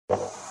Hello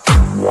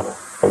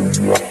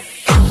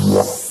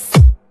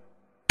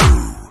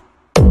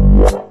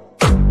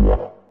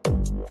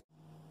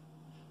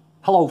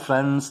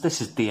friends,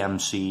 this is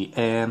DMC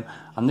and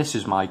this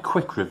is my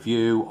quick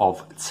review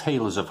of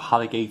Taylors of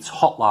Harrogate's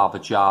Hot Lava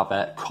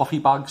Java coffee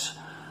bags.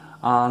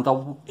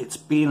 And it's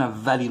been a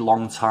very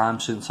long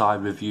time since I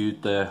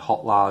reviewed the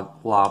Hot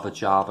Lava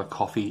Java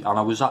coffee, and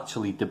I was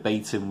actually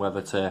debating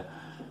whether to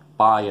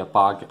buy a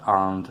bag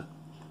and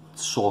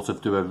sort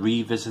of do a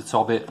revisit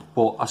of it,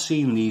 but I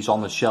seen these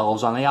on the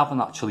shelves and I haven't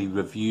actually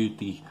reviewed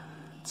the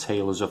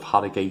Taylors of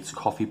Harrogate's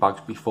coffee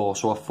bags before,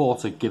 so I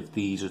thought I'd give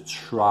these a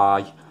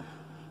try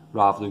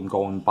rather than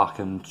going back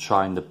and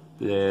trying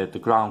the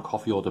ground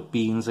coffee or the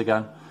beans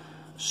again.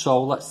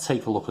 So let's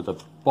take a look at the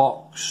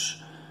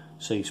box.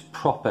 It says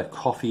proper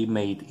coffee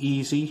made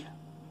easy,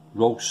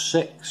 roast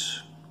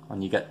 6,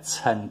 and you get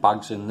 10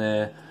 bags in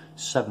there,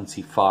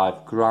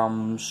 75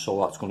 grams,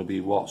 so that's going to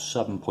be what,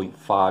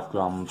 7.5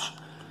 grams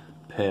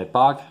per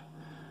bag.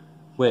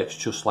 Works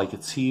just like a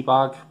tea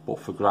bag but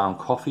for ground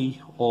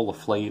coffee, all the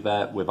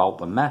flavour without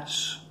the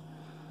mess.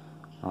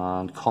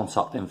 And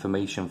contact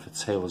information for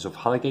Taylors of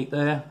Harrogate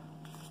there.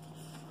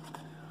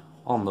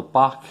 On the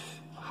back,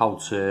 how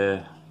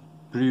to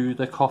brew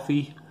the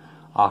coffee.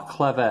 Our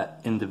clever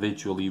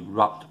individually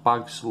wrapped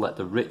bags let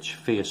the rich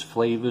fierce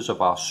flavours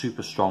of our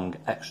super strong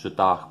extra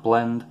dark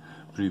blend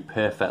brew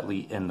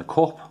perfectly in the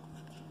cup.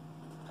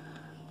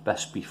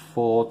 Best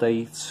before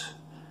date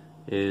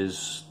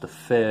is the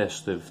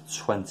 1st of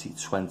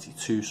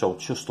 2022, so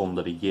just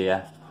under a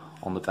year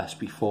on the best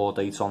before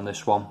date on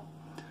this one.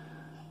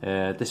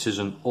 This is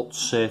an UT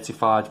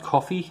certified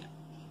coffee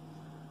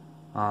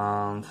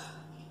and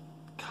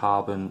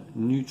carbon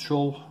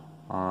neutral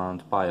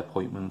and by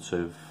appointment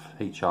of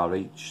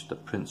HRH, the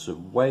Prince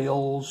of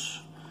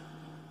Wales.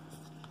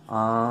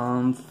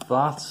 And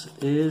that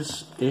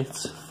is it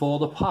for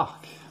the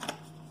pack.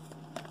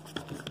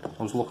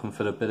 I was looking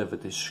for a bit of a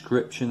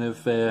description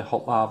of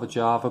Hot Lava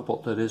Java,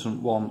 but there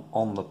isn't one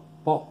on the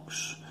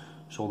box.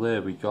 So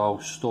there we go,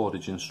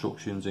 storage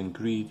instructions,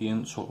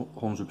 ingredients,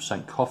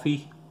 100%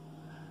 coffee.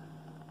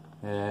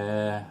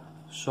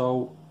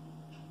 So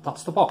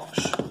that's the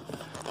box.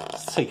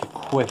 Let's take a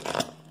quick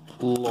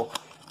look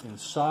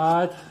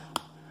inside.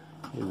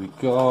 Here we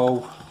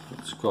go.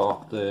 It's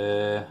got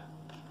the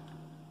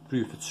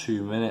brew for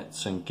 2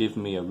 minutes and give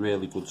me a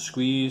really good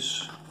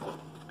squeeze.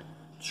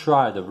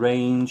 Try the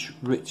range,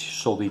 rich,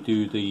 so they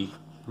do the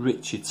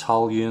rich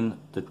Italian,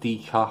 the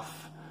decaf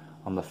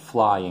and the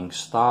flying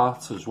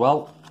start as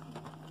well.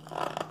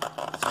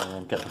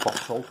 Get the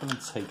box open and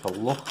take a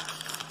look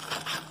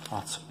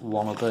at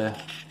one of the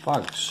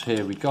bags.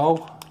 Here we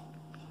go.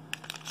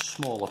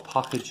 Smaller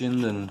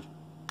packaging than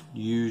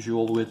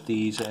usual with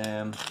these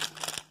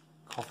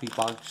coffee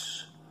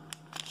bags.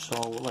 So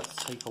let's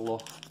take a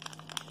look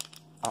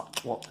at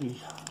what they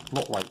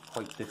look like.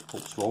 Quite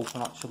difficult to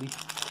open actually.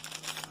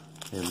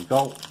 Here we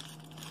go.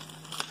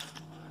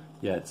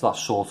 Yeah, it's that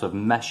sort of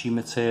meshy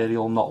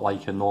material, not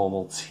like a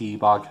normal tea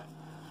bag.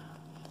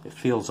 It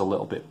feels a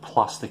little bit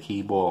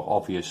plasticky, but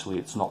obviously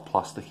it's not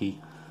plasticky.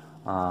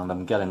 And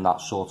I'm getting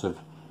that sort of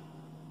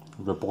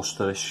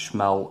robusta-ish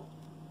smell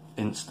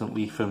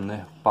instantly from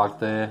the bag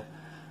there.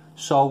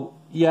 So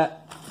yeah,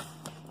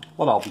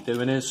 what I'll be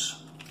doing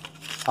is,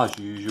 as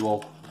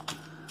usual,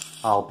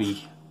 I'll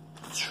be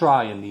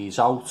trying these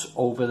out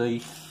over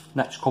the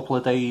next couple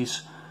of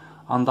days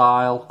and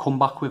I'll come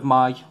back with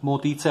my more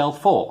detailed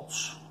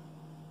thoughts.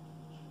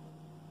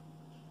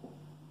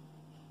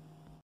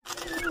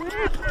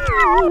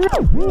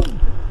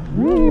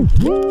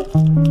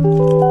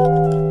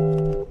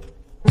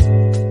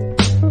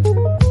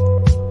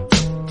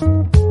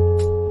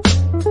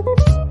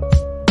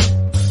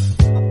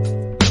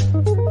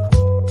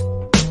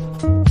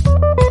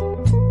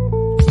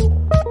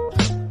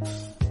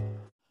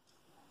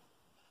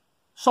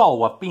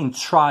 So I've been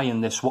trying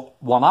this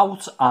one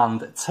out,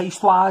 and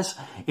taste wise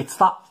it's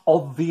that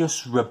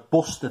obvious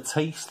robusta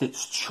taste.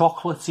 It's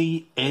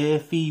chocolatey,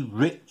 earthy,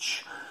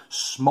 rich,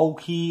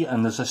 smoky,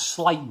 and there's a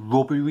slight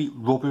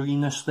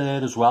rubberiness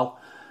there as well.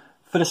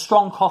 For a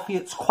strong coffee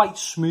it's quite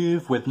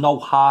smooth with no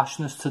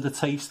harshness to the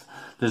taste.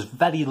 There's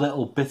very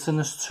little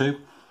bitterness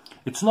too.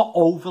 It's not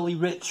overly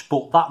rich,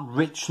 but that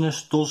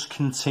richness does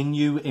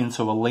continue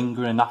into a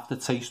lingering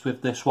aftertaste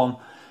with this one.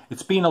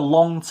 It's been a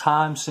long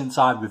time since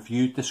I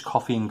reviewed this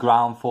coffee in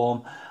ground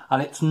form,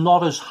 and it's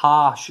not as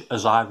harsh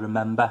as I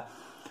remember.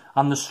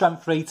 And the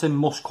strength rating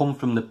must come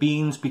from the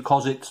beans,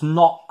 because it's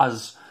not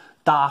as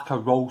dark a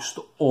roast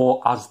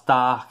or as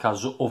dark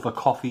as other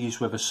coffees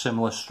with a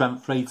similar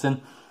strength rating.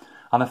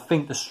 And I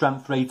think the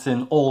strength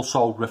rating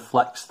also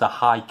reflects the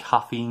high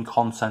caffeine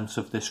content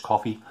of this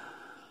coffee.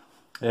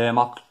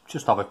 I'll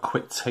just have a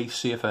quick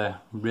taste, see if I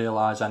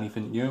realise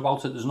anything new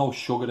about it. There's no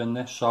sugar in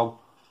this, so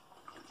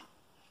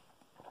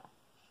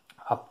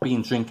I've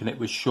been drinking it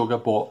with sugar,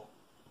 but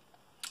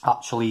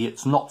actually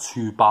it's not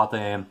too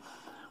bad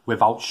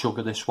without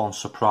sugar, this one,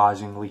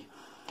 surprisingly.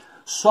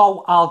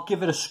 So I'll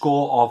give it a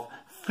score of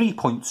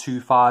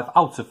 3.25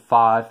 out of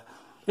 5.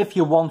 If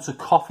you want a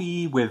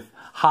coffee with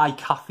high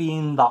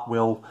caffeine that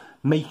will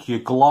make you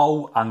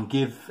glow and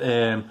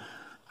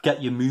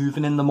get you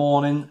moving in the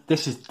morning.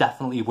 This is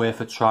definitely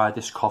worth a try,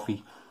 this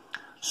coffee.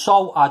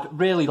 So I'd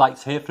really like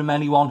to hear from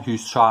anyone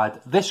who's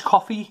tried this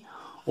coffee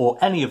or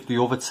any of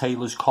the other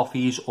Taylor's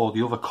coffees or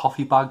the other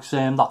coffee bags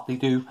that they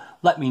do.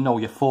 Let me know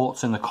your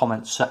thoughts in the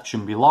comments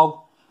section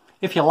below.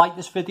 If you like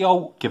this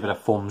video, give it a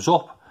thumbs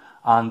up.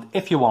 And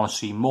if you want to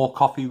see more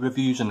coffee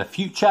reviews in the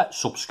future,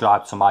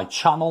 subscribe to my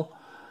channel.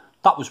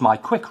 That was my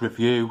quick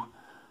review.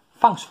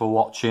 Thanks for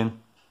watching.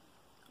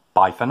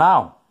 Bye for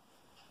now.